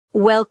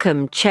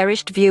Welcome,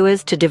 cherished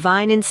viewers, to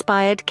Divine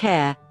Inspired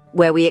Care,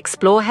 where we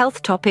explore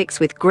health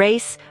topics with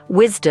grace,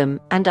 wisdom,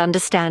 and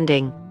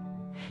understanding.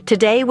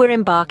 Today we're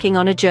embarking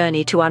on a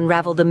journey to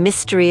unravel the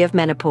mystery of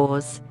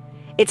menopause.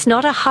 It's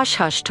not a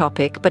hush-hush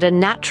topic, but a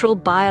natural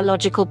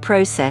biological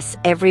process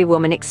every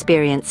woman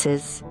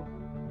experiences.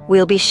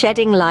 We'll be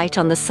shedding light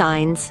on the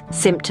signs,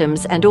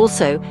 symptoms, and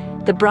also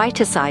the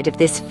brighter side of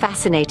this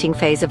fascinating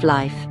phase of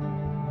life.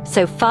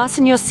 So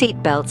fasten your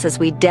seatbelts as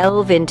we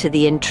delve into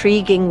the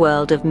intriguing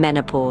world of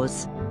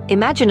menopause.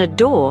 Imagine a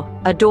door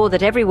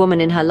that every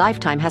woman in her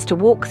lifetime has to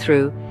walk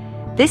through.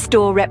 This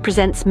door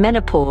represents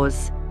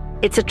menopause.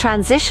 It's a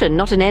transition,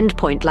 not an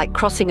endpoint, like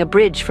crossing a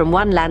bridge from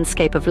one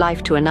landscape of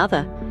life to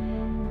another.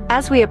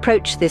 As we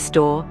approach this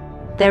door,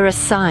 there are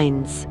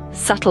signs,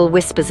 subtle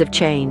whispers of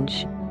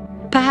change.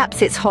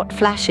 Perhaps it's hot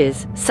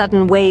flashes,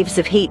 sudden waves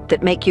of heat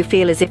that make you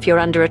feel as if you're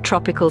under a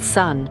tropical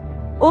sun.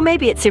 Or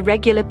maybe it's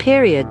irregular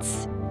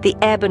periods, the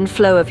ebb and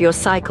flow of your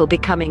cycle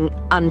becoming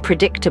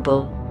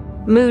unpredictable.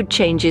 Mood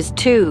changes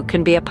too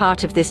can be a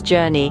part of this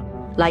journey,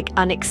 like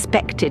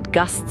unexpected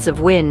gusts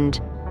of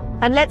wind.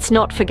 And let's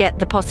not forget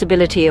the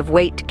possibility of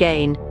weight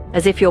gain,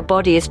 as if your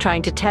body is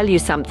trying to tell you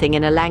something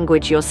in a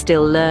language you're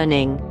still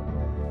learning.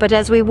 But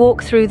as we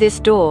walk through this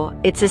door,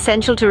 it's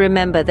essential to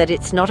remember that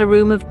it's not a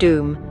room of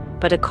doom,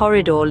 but a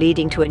corridor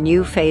leading to a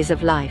new phase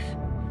of life.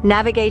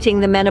 Navigating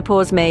the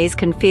menopause maze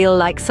can feel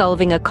like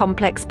solving a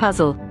complex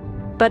puzzle.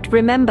 But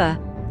remember,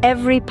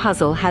 every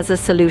puzzle has a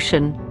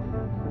solution.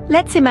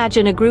 Let's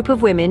imagine a group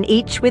of women,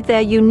 each with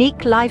their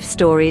unique life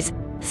stories,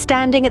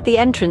 standing at the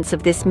entrance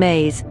of this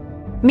maze.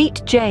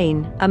 Meet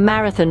Jane, a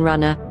marathon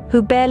runner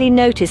who barely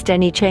noticed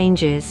any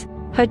changes.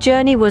 Her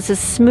journey was as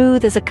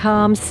smooth as a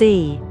calm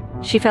sea.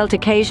 She felt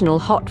occasional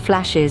hot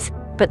flashes,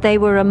 but they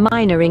were a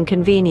minor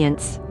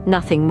inconvenience,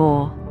 nothing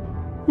more.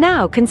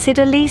 Now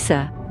consider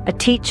Lisa, a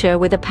teacher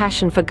with a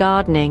passion for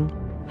gardening.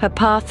 Her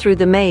path through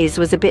the maze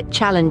was a bit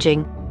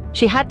challenging.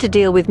 She had to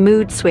deal with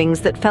mood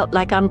swings that felt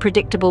like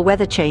unpredictable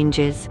weather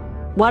changes.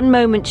 One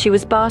moment she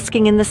was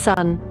basking in the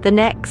sun, the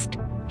next,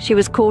 she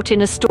was caught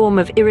in a storm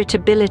of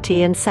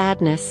irritability and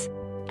sadness.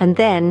 And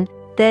then,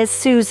 there's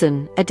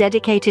Susan, a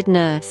dedicated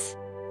nurse.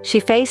 She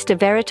faced a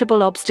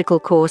veritable obstacle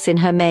course in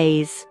her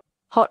maze.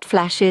 Hot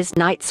flashes,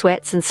 night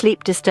sweats, and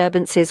sleep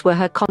disturbances were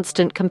her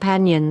constant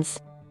companions.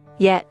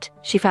 Yet,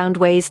 she found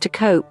ways to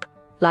cope,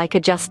 like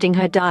adjusting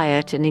her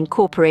diet and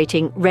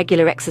incorporating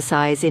regular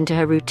exercise into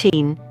her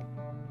routine.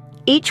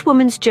 Each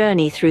woman's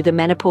journey through the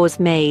menopause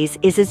maze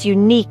is as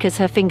unique as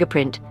her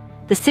fingerprint.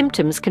 The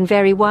symptoms can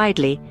vary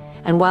widely,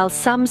 and while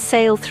some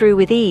sail through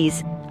with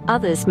ease,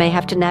 others may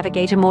have to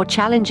navigate a more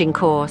challenging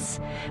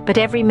course. But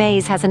every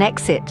maze has an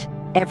exit,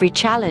 every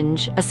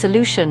challenge a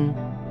solution.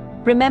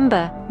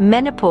 Remember,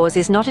 menopause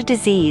is not a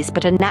disease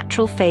but a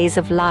natural phase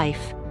of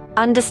life.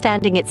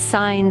 Understanding its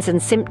signs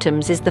and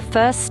symptoms is the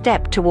first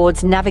step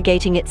towards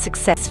navigating it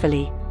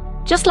successfully.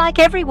 Just like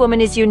every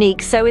woman is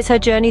unique, so is her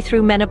journey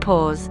through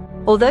menopause.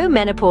 Although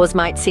menopause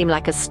might seem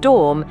like a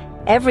storm,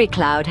 every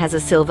cloud has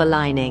a silver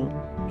lining.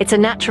 It's a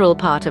natural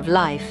part of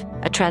life,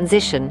 a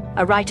transition,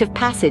 a rite of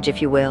passage,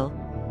 if you will.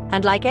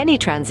 And like any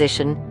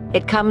transition,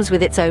 it comes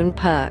with its own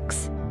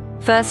perks.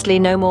 Firstly,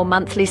 no more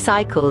monthly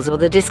cycles or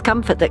the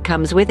discomfort that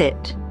comes with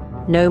it.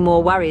 No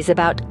more worries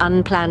about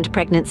unplanned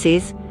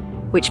pregnancies,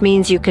 which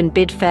means you can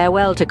bid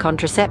farewell to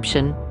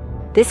contraception.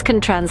 This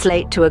can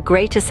translate to a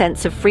greater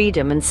sense of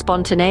freedom and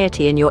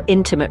spontaneity in your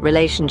intimate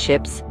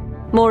relationships.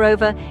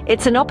 Moreover,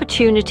 it's an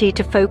opportunity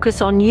to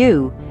focus on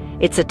you.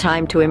 It's a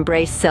time to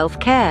embrace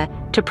self-care,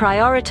 to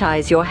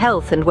prioritize your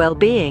health and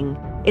well-being.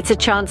 It's a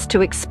chance to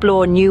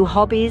explore new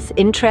hobbies,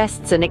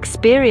 interests, and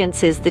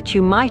experiences that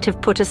you might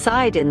have put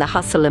aside in the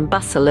hustle and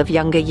bustle of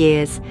younger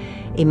years.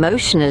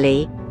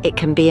 Emotionally, it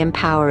can be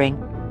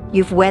empowering.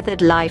 You've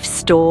weathered life's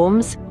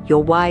storms, you're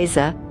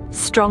wiser,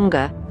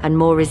 stronger, and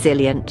more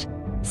resilient.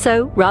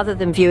 So, rather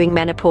than viewing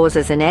menopause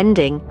as an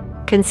ending,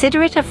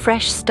 consider it a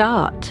fresh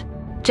start.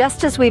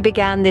 Just as we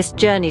began this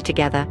journey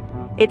together,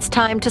 it's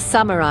time to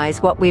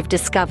summarize what we've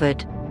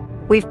discovered.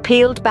 We've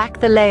peeled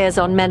back the layers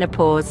on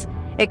menopause,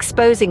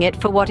 exposing it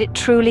for what it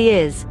truly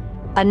is,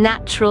 a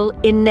natural,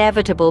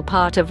 inevitable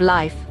part of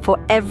life for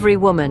every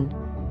woman.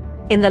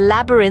 In the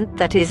labyrinth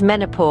that is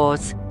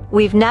menopause,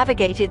 we've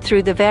navigated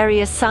through the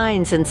various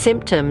signs and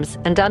symptoms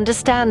and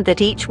understand that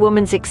each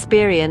woman's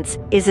experience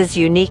is as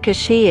unique as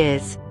she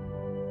is.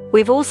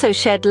 We've also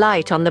shed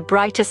light on the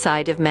brighter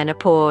side of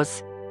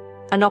menopause,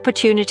 an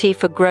opportunity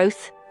for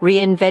growth,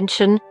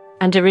 reinvention,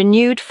 and a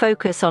renewed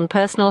focus on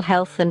personal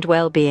health and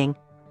well-being.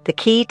 The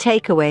key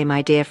takeaway,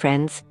 my dear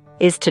friends,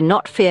 is to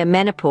not fear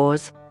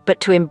menopause, but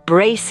to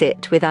embrace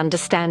it with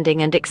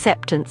understanding and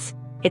acceptance.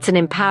 It's an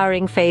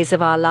empowering phase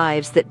of our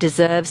lives that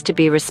deserves to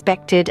be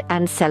respected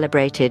and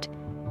celebrated.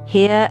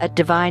 Here at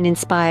Divine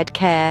Inspired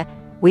Care,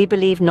 we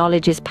believe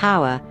knowledge is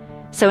power.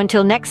 So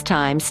until next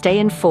time, stay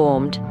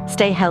informed,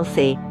 stay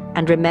healthy,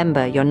 and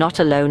remember, you're not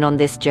alone on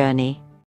this journey.